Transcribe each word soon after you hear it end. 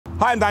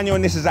Hi, I'm Daniel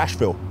and this is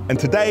Ashville. And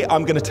today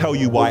I'm going to tell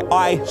you why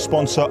I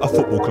sponsor a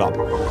football club.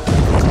 Come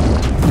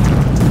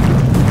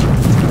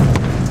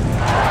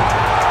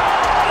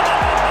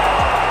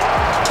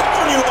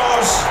on, you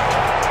Oz!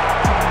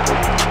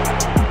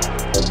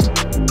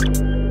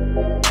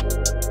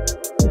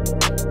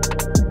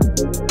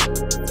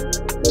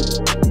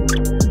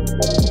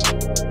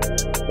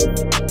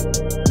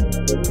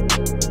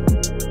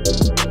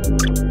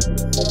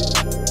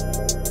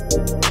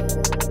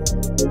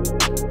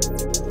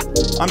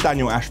 I'm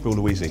Daniel Ashville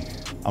LOUISY.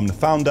 I'm the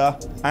founder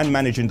and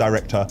managing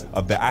director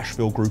of the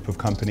Ashville group of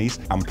companies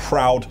and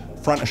proud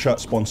front and shirt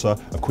sponsor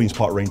of Queen's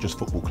Park Rangers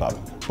Football Club.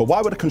 But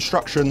why would a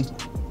construction,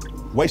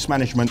 waste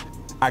management,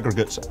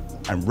 aggregates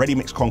and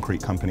ready-mix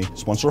concrete company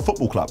sponsor a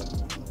football club?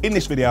 In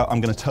this video,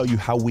 I'm going to tell you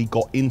how we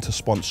got into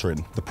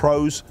sponsoring. The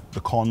pros,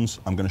 the cons,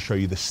 I'm going to show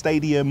you the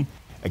stadium,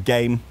 a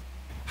game,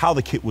 how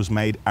the kit was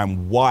made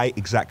and why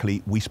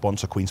exactly we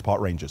sponsor Queen's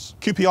Park Rangers.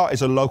 QPR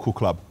is a local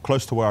club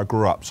close to where I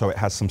grew up, so it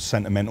has some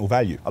sentimental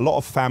value. A lot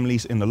of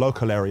families in the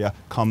local area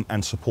come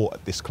and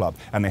support this club,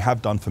 and they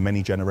have done for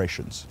many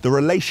generations. The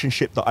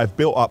relationship that I've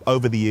built up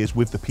over the years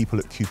with the people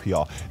at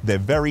QPR, they're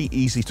very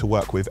easy to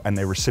work with and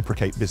they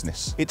reciprocate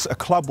business. It's a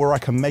club where I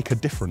can make a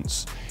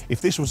difference.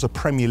 If this was a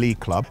Premier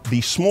League club,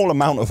 the small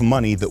amount of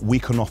money that we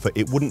can offer,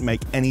 it wouldn't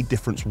make any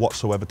difference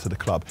whatsoever to the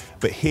club.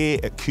 But here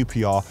at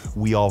QPR,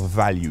 we are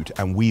valued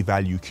and we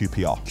value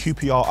QPR.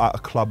 QPR are a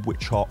club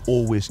which are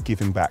always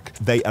giving back.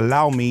 They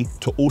allow me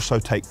to also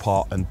take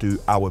part and do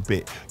our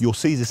bit. You'll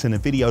see this in a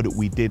video that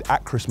we did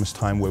at Christmas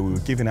time where we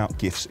were giving out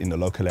gifts in the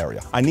local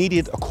area. I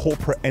needed a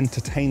corporate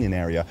entertaining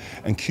area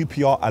and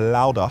QPR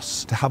allowed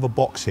us to have a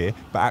box here,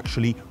 but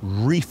actually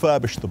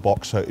refurbish the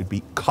box so it'd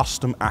be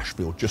custom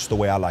Ashville, just the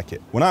way I like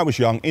it. When I was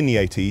young, in the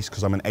 80s,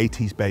 because I'm an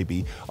 80s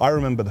baby, I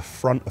remember the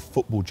front of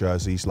football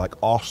jerseys like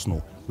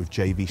Arsenal with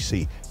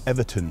JVC,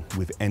 Everton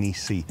with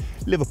NEC,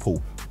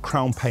 Liverpool,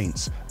 Crown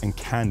Paints and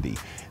Candy.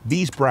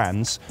 These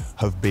brands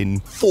have been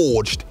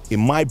forged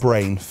in my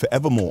brain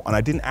forevermore and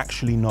I didn't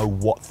actually know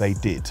what they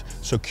did.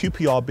 So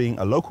QPR being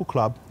a local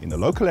club in the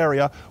local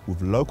area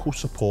with local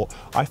support,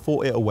 I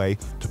thought it a way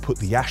to put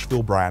the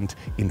Ashville brand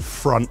in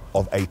front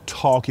of a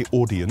target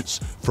audience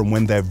from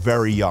when they're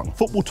very young.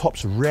 Football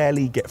tops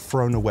rarely get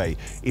thrown away.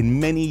 In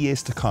many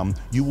years to come,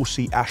 you will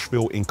see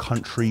Ashville in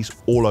countries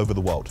all over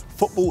the world.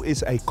 Football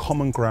is a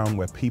common ground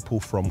where people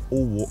from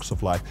all walks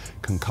of life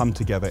can come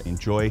together,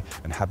 enjoy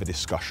and have a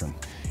discussion.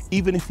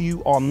 Even if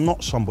you are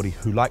not somebody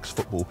who likes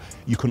football,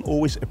 you can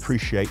always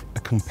appreciate a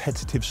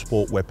competitive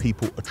sport where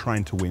people are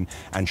trying to win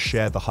and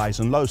share the highs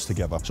and lows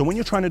together. So when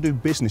you're trying to do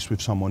business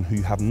with someone who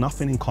you have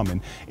nothing in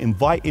common,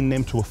 inviting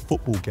them to a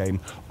football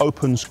game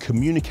opens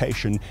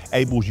communication,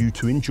 enables you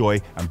to enjoy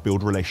and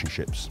build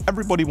relationships.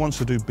 Everybody wants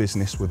to do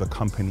business with a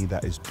company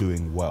that is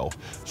doing well.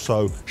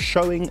 So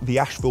showing the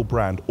Ashville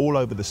brand all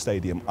over the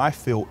stadium, I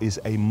feel is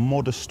a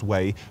modest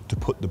way to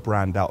put the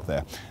brand out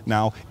there.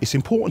 Now, it's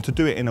important to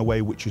do it in a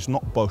way which is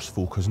not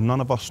boastful, because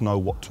none of us know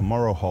what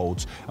tomorrow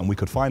holds and we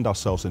could find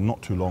ourselves in not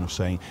too long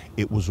saying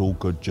it was all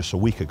good just a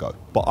week ago.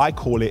 But I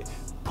call it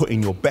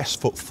putting your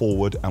best foot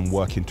forward and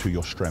working to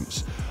your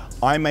strengths.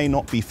 I may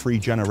not be 3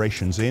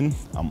 generations in,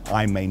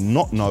 I may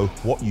not know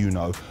what you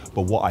know,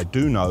 but what I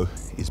do know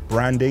is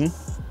branding,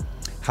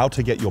 how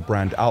to get your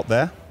brand out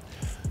there,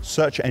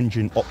 search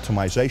engine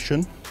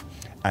optimization,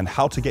 and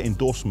how to get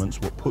endorsements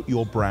will put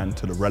your brand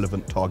to the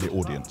relevant target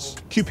audience.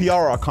 QPR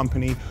are a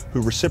company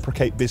who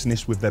reciprocate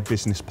business with their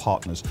business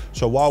partners.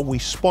 So while we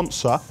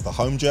sponsor the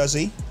home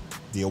jersey,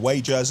 the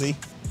away jersey,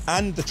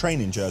 and the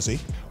training jersey,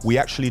 we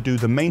actually do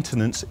the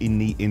maintenance in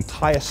the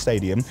entire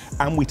stadium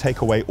and we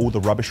take away all the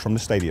rubbish from the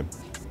stadium.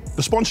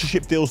 The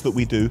sponsorship deals that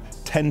we do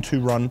tend to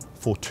run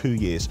for 2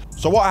 years.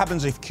 So what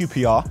happens if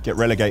QPR get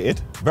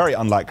relegated? Very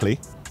unlikely.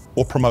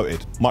 Or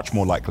promoted, much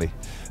more likely.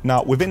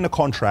 Now, within the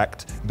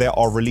contract, there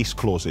are release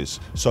clauses,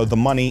 so the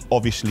money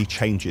obviously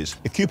changes.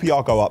 If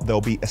QPR go up,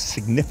 there'll be a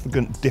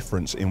significant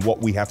difference in what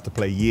we have to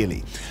play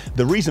yearly.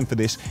 The reason for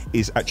this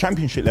is at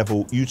championship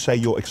level, you'd say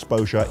your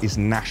exposure is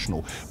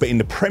national, but in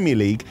the Premier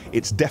League,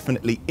 it's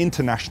definitely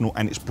international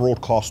and it's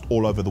broadcast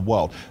all over the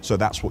world, so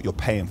that's what you're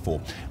paying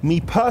for. Me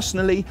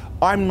personally,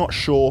 I'm not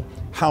sure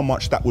how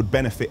much that would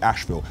benefit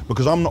Ashville,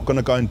 because I'm not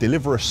gonna go and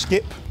deliver a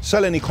skip,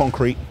 sell any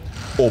concrete,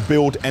 or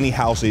build any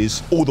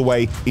houses all the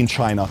way in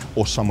China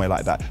or somewhere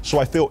like that. So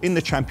I feel in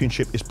the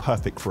championship is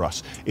perfect for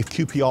us. If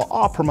QPR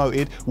are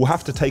promoted, we'll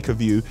have to take a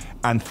view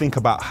and think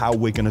about how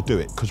we're gonna do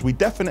it, because we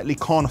definitely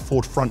can't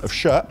afford front of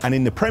shirt, and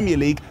in the Premier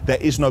League,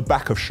 there is no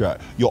back of shirt.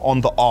 You're on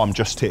the arm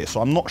just here,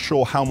 so I'm not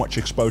sure how much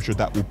exposure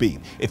that will be.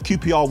 If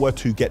QPR were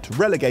to get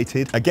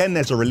relegated, again,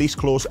 there's a release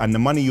clause and the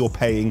money you're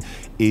paying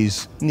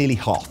is nearly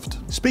halved.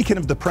 Speaking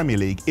of the Premier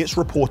League, it's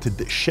reported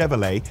that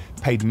Chevrolet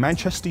paid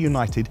Manchester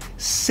United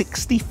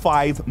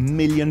 £65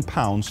 million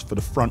for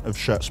the front of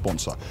shirt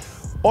sponsor.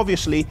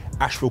 Obviously,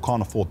 Ashville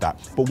can't afford that.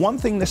 But one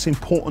thing that's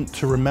important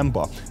to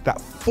remember, that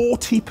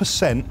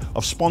 40%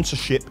 of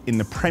sponsorship in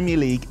the Premier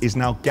League is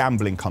now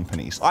gambling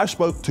companies. I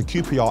spoke to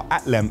QPR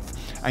at length,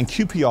 and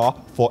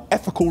QPR for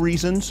ethical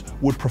reasons,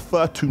 would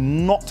prefer to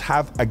not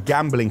have a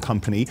gambling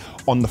company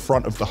on the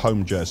front of the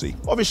home jersey.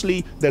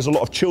 Obviously, there's a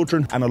lot of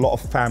children and a lot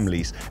of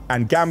families,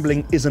 and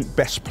gambling isn't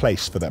best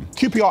placed for them.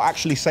 QPR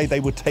actually say they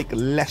would take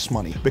less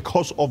money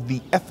because of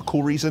the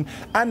ethical reason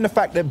and the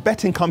fact that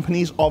betting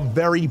companies are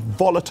very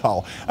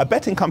volatile. A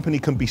betting company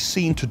can be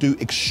seen to do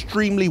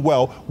extremely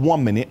well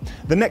 1 minute,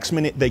 the next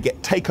minute they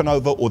get taken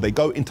over or they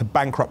go into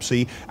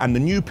bankruptcy, and the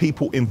new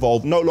people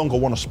involved no longer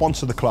want to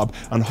sponsor the club,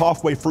 and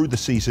halfway through the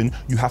season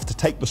you have to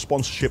take the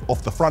sponsorship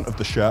off the front of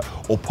the shirt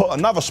or put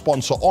another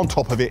sponsor on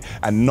top of it,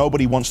 and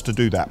nobody wants to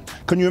do that.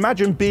 Can you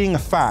imagine being a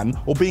fan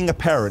or being a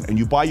parent and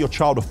you buy your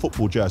child a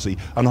football jersey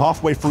and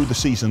halfway through the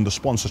season the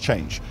sponsor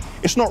change?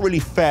 It's not really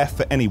fair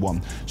for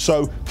anyone.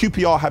 So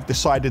QPR have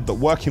decided that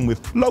working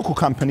with local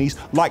companies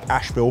like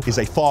Ashville is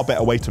a far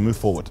better way to move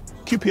forward.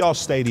 QPR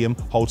Stadium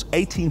holds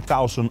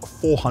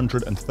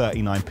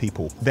 18,439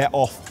 people. There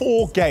are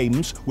 4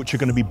 games which are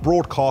going to be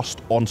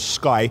broadcast on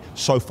Sky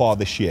so far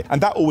this year, and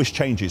that always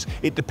changes.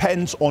 It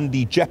depends on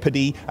the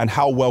jeopardy and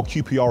how well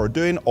QPR are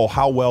doing or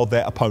how well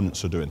their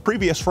opponents are doing.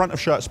 Previous front of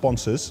shirt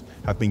sponsors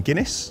have been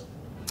Guinness,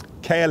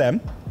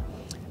 KLM,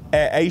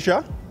 Air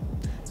Asia,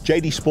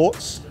 JD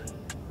Sports,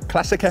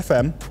 Classic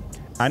FM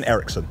and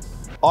Ericsson.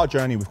 Our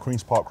journey with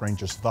Queen's Park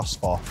Rangers thus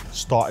far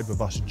started with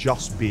us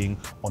just being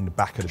on the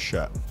back of the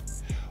shirt.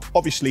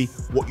 Obviously,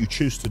 what you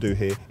choose to do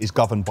here is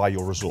governed by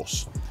your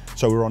resource.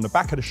 So we were on the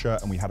back of the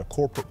shirt and we had a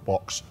corporate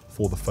box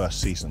for the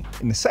first season.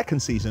 In the second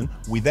season,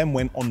 we then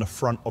went on the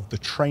front of the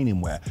training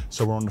wear.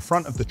 So we're on the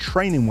front of the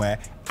training wear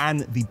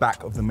and the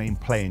back of the main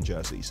playing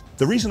jerseys.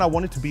 The reason I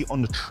wanted to be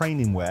on the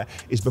training wear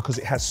is because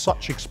it has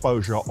such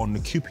exposure on the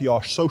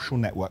QPR social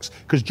networks,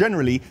 because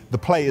generally the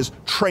players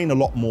train a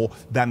lot more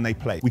than they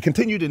play. We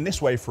continued in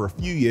this way for a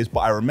few years,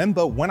 but I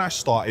remember when I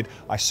started,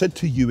 I said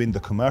to Ewan, the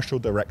commercial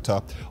director,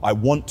 I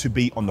want to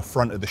be on the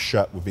front of the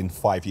shirt within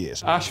 5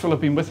 years. Ashville have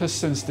been with us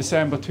since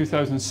December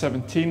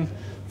 2017.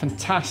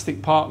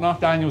 Fantastic partner.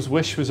 Daniel's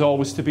wish was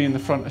always to be in the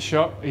front of the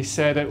shirt. He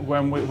said it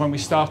when we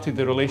started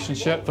the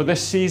relationship. For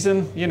this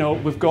season, you know,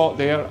 we've got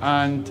there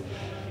and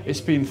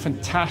it's been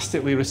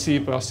fantastically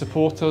received by our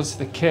supporters,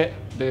 the kit,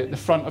 the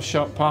front of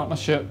shirt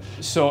partnership.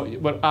 So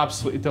we're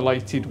absolutely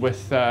delighted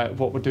with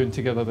what we're doing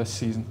together this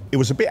season. It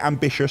was a bit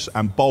ambitious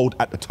and bold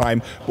at the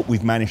time, but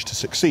we've managed to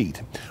succeed.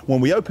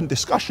 When we opened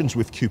discussions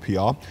with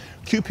QPR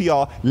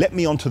let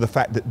me onto the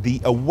fact that the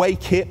away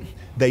kit,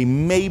 they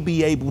may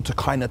be able to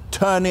kind of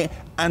turn it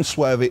and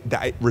swerve it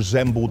that it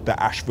resembled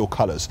the Ashville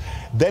colours.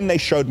 Then they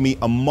showed me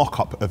a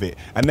mock-up of it.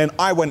 And then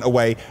I went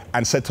away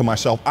and said to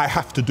myself, I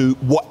have to do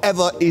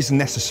whatever is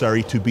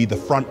necessary to be the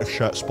front of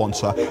shirt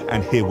sponsor,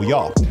 and here we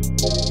are.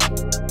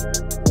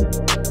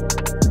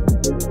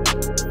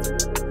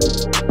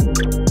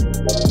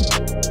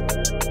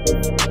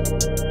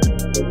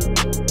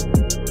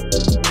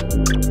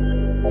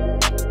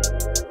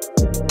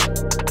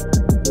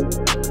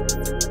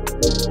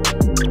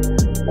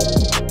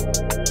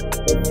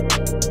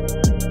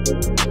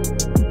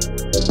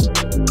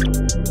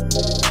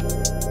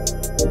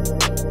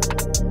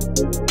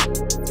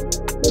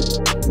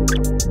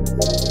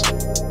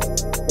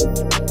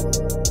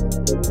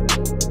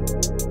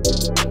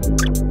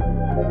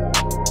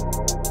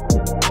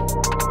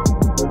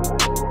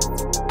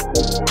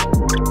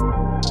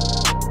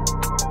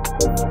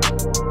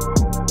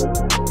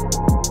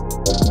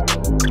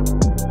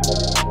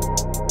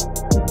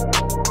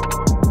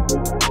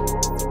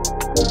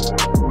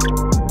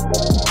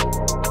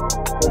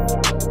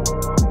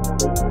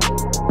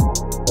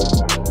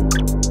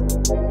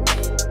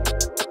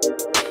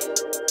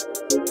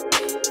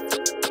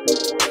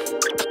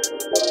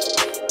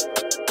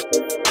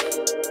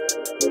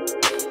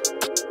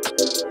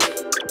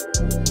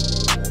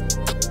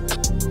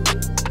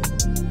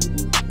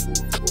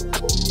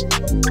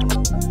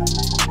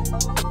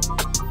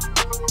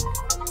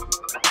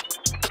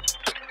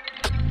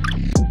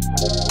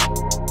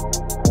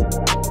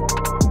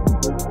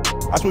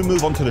 As we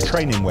move on to the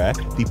training wear,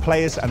 the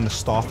players and the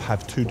staff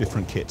have 2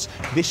 different kits.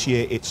 This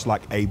year it's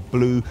like a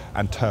blue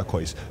and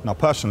turquoise. Now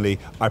personally,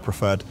 I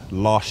preferred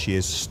last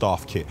year's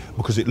staff kit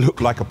because it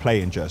looked like a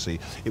playing jersey.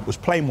 It was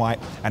plain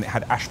white and it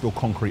had Ashville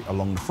concrete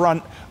along the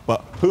front,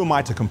 but who am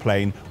I to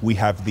complain? We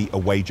have the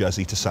away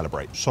jersey to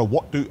celebrate. So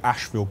what do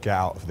Ashville get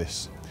out of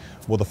this?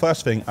 Well, the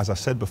first thing, as I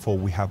said before,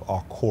 we have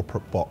our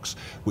corporate box,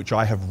 which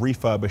I have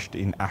refurbished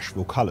in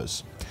Ashville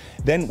colours.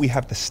 Then we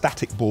have the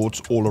static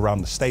boards all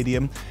around the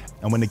stadium.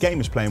 And when the game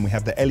is playing, we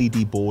have the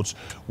LED boards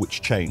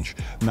which change.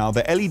 Now,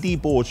 the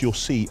LED boards you'll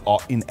see are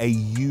in a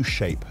U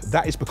shape.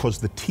 That is because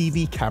the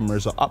TV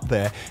cameras are up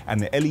there and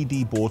the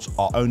LED boards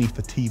are only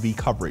for TV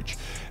coverage.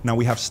 Now,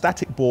 we have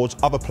static boards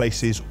other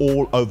places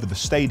all over the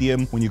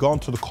stadium. When you go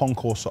onto the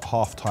concourse at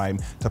halftime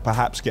to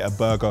perhaps get a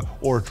burger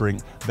or a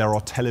drink, there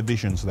are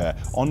televisions there.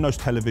 On those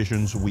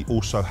televisions, we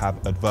also have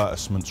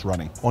advertisements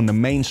running. On the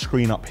main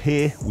screen up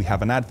here, we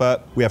have an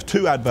advert. We have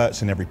 2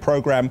 adverts in every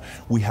program.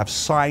 We have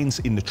signs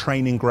in the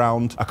training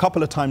ground. A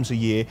couple of times a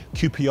year,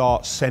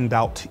 QPR send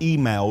out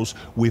emails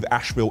with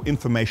Ashville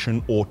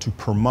information or to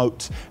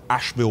promote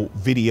Ashville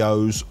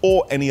videos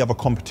or any other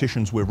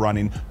competitions we're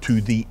running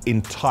to the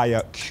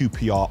entire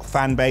QPR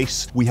fan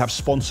base. We have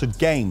sponsored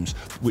games,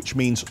 which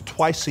means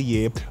twice a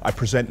year I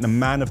present the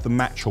Man of the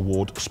Match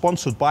award,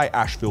 sponsored by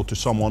Ashville, to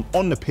someone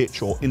on the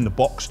pitch or in the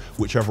box,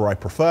 whichever I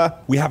prefer.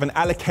 We have an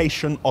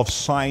allocation of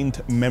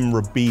signed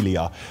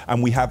memorabilia,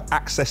 and we have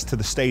access to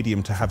the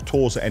stadium to have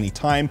tours at any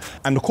time.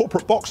 And the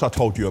corporate box I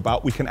told you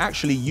about, we can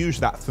actually use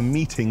that for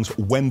meetings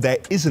when there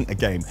isn't a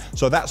game.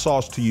 So that's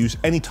ours to use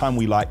anytime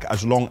we like,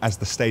 as long as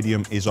the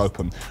stadium is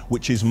open,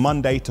 which is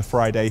Monday to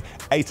Friday,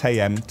 8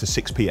 AM to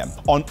 6 PM.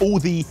 On all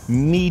the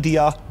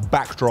media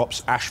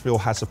backdrops, Ashville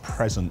has a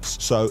presence.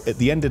 So at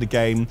the end of the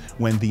game,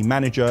 when the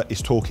manager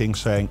is talking,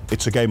 saying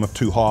it's a game of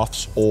two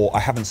halves, or I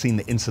haven't seen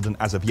the incident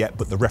as of yet,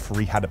 but the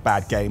referee had a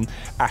bad game,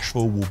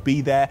 Ashville will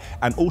be there.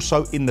 And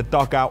also in the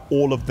dugout,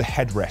 all of the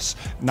headrests.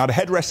 Now the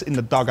headrests in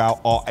the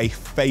dugout are a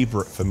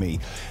favorite for me.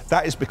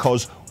 That is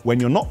because when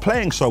you're not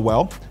playing so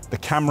well, the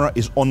camera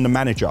is on the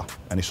manager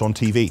and it's on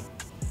TV.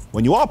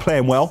 When you are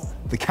playing well,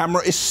 the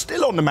camera is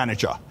still on the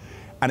manager,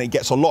 and it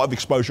gets a lot of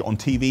exposure on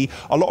TV.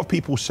 A lot of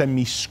people send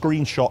me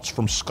screenshots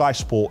from Sky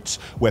Sports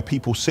where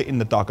people sit in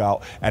the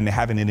dugout and they're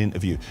having an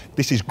interview.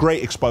 This is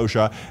great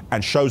exposure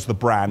and shows the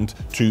brand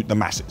to the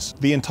masses.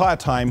 The entire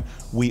time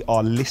we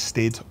are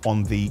listed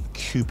on the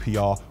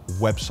QPR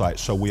website,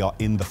 so we are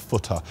in the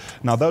footer.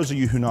 Now, those of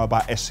you who know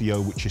about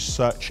SEO, which is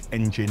search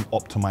engine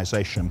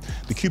optimization,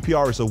 the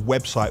QPR is a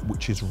website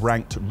which is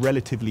ranked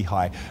relatively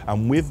high,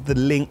 and with the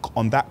link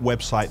on that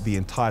website the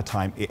entire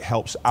time, it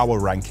helps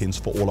our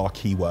rankings for all our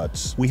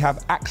keywords. We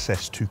have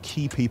access to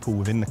key people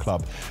within the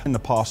club. In the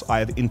past, I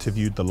have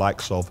interviewed the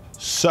likes of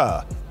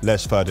Sir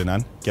Les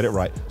Ferdinand, get it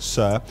right,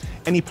 Sir.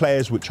 Any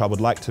players which I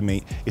would like to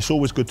meet. It's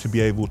always good to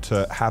be able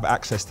to have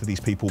access to these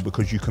people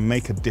because you can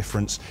make a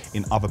difference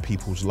in other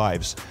people's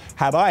lives.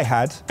 Had I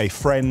had a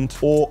friend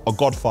or a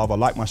godfather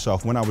like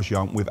myself when I was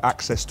young with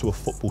access to a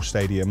football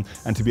stadium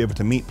and to be able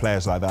to meet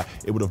players like that,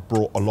 it would have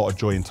brought a lot of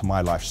joy into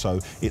my life. So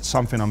it's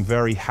something I'm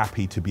very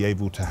happy to be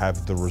able to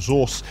have the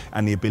resource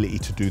and the ability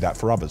to do that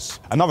for others.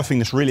 Another thing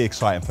that's really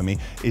exciting for me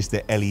is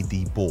the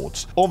LED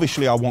boards.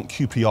 Obviously, I want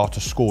QPR to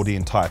score the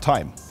entire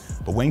time.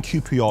 But when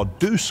QPR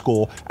do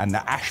score and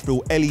the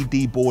Ashville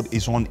LED board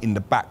is on in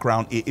the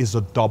background, it is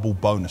a double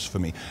bonus for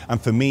me.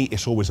 And for me,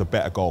 it's always a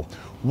better goal.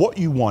 What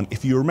you want,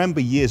 if you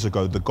remember years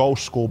ago, the goal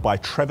scored by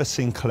Trevor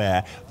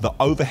Sinclair, the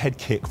overhead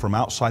kick from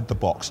outside the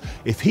box,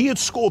 if he had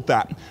scored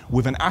that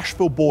with an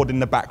Ashville board in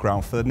the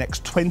background for the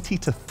next 20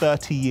 to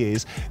 30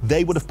 years,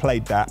 they would have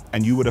played that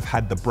and you would have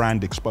had the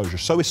brand exposure.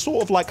 So it's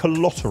sort of like a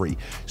lottery.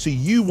 So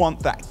you want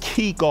that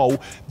key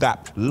goal,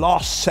 that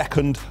last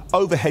second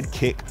overhead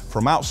kick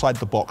from outside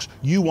the box.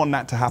 You want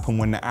that to happen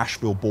when the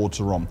Ashville boards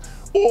are on.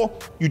 Or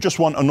you just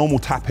want a normal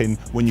tap-in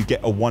when you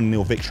get a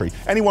 1-0 victory.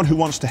 Anyone who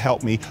wants to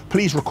help me,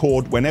 please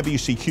record whenever you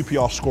see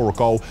QPR score a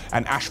goal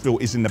and Ashville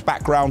is in the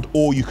background,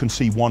 or you can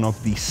see one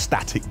of the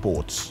static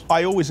boards.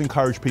 I always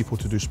encourage people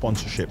to do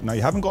sponsorship. Now,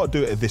 you haven't got to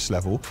do it at this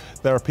level.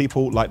 There are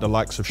people like the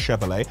likes of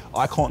Chevrolet.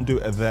 I can't do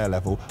it at their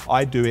level.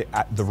 I do it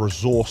at the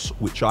resource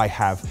which I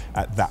have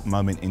at that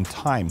moment in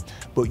time.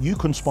 But you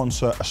can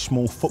sponsor a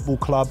small football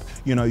club.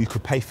 You know, you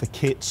could pay for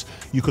kits.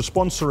 You could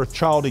sponsor a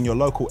child in your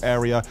local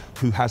area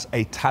who has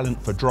a talent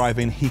for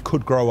driving. He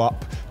could grow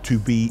up to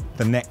be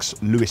the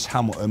next Lewis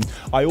Hamilton.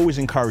 I always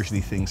encourage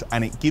these things,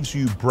 and it gives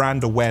you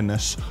brand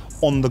awareness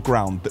on the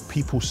ground that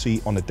people see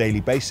on a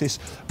daily basis.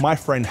 My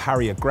friend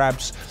Harrier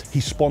Grabs, he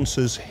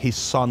sponsors his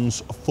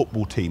son's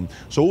football team.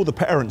 So all the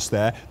parents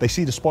there, they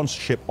see the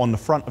sponsorship on the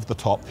front of the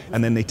top,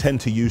 and then they tend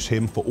to use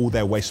him for all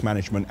their waste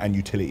management and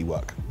utility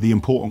work. The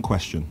important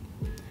question: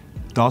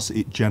 does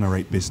it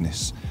generate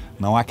business?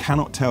 Now, I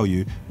cannot tell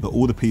you that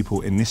all the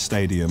people in this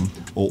stadium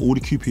or all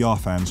the QPR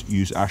fans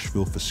use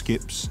Ashville for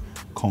skips,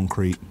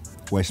 concrete,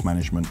 waste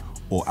management,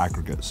 or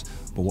aggregates.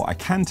 But what I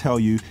can tell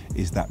you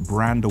is that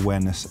brand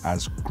awareness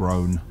has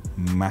grown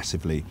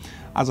massively.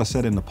 As I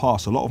said in the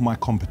past, a lot of my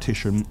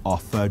competition are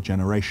third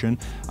generation,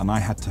 and I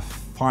had to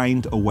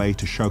find a way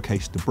to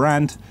showcase the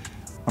brand.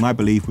 And I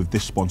believe with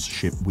this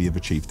sponsorship, we have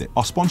achieved it.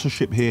 Our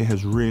sponsorship here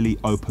has really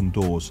opened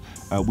doors.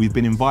 We've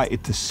been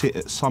invited to sit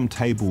at some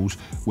tables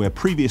where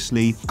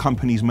previously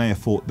companies may have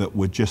thought that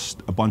we're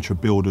just a bunch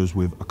of builders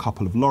with a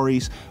couple of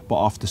lorries.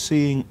 But after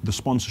seeing the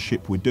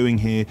sponsorship we're doing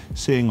here,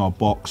 seeing our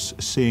box,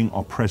 seeing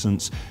our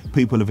presence,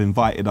 people have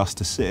invited us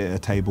to sit at a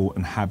table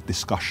and have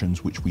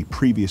discussions which we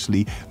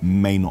previously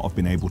may not have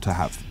been able to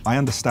have. I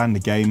understand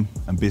the game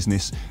and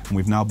business, and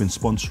we've now been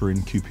sponsoring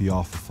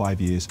QPR for 5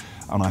 years,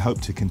 and I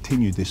hope to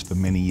continue this for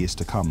many years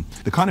to come.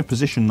 The kind of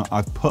position that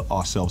I've put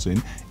ourselves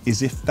in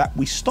is if that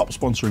we stop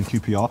sponsoring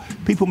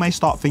QPR, people may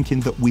start thinking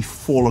that we've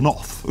fallen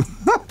off.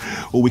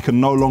 or we can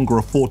no longer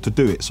afford to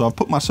do it. So I've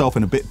put myself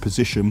in a bit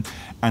position,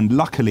 and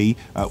luckily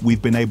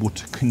we've been able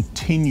to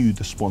continue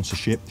the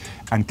sponsorship,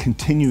 and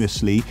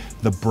continuously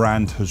the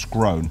brand has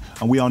grown.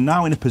 And we are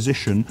now in a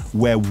position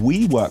where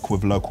we work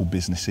with local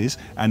businesses,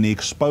 and the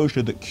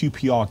exposure that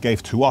QPR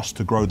gave to us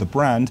to grow the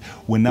brand,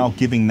 we're now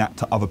giving that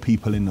to other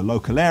people in the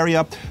local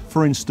area.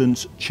 For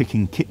instance,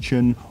 Chicken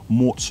Kitchen,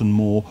 Morts and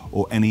More,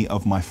 or any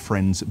of my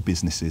friends'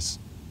 businesses.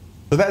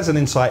 So that is an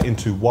insight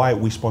into why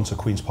we sponsor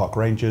Queen's Park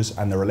Rangers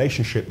and the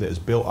relationship that is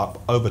built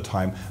up over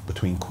time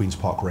between Queen's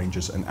Park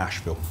Rangers and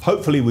Ashville.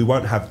 Hopefully we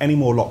won't have any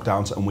more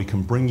lockdowns, and we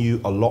can bring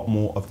you a lot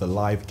more of the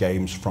live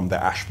games from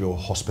the Ashville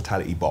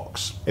hospitality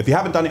box. If you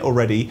haven't done it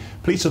already,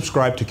 please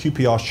subscribe to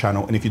QPR's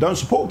channel, and if you don't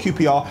support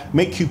QPR,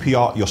 make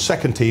QPR your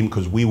second team,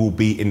 because we will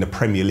be in the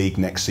Premier League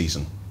next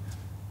season.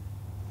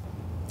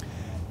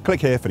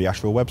 Click here for the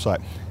Ashville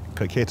website.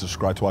 Click here to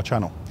subscribe to our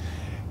channel.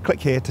 Click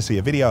here to see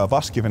a video of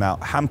us giving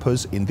out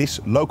hampers in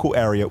this local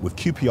area with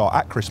QPR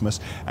at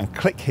Christmas, and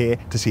click here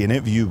to see an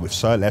interview with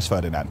Sir Les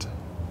Ferdinand.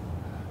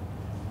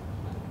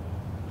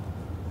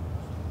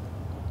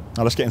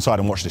 Now let's get inside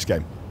and watch this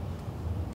game.